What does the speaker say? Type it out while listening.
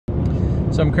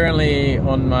So I'm currently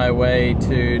on my way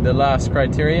to the last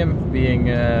criterium, being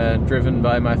driven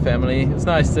by my family. It's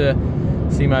nice to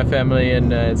see my family,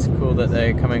 and it's cool that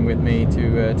they're coming with me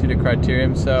to the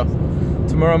criterium. So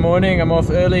tomorrow morning I'm off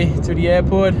early to the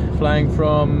airport, flying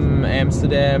from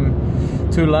Amsterdam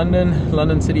to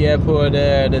London City Airport.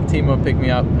 The team will pick me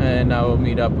up and I will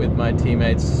meet up with my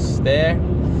teammates there.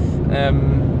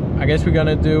 I guess we're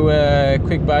gonna do a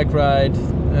quick bike ride,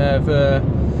 have a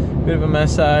bit of a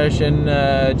massage, and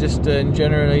just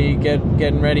generally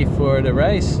getting ready for the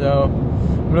race. So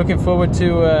I'm looking forward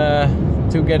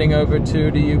to getting over to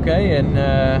the UK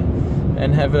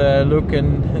and have a look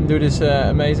and do this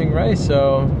amazing race.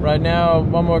 So right now,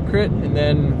 one more crit and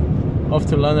then off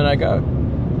to London I go.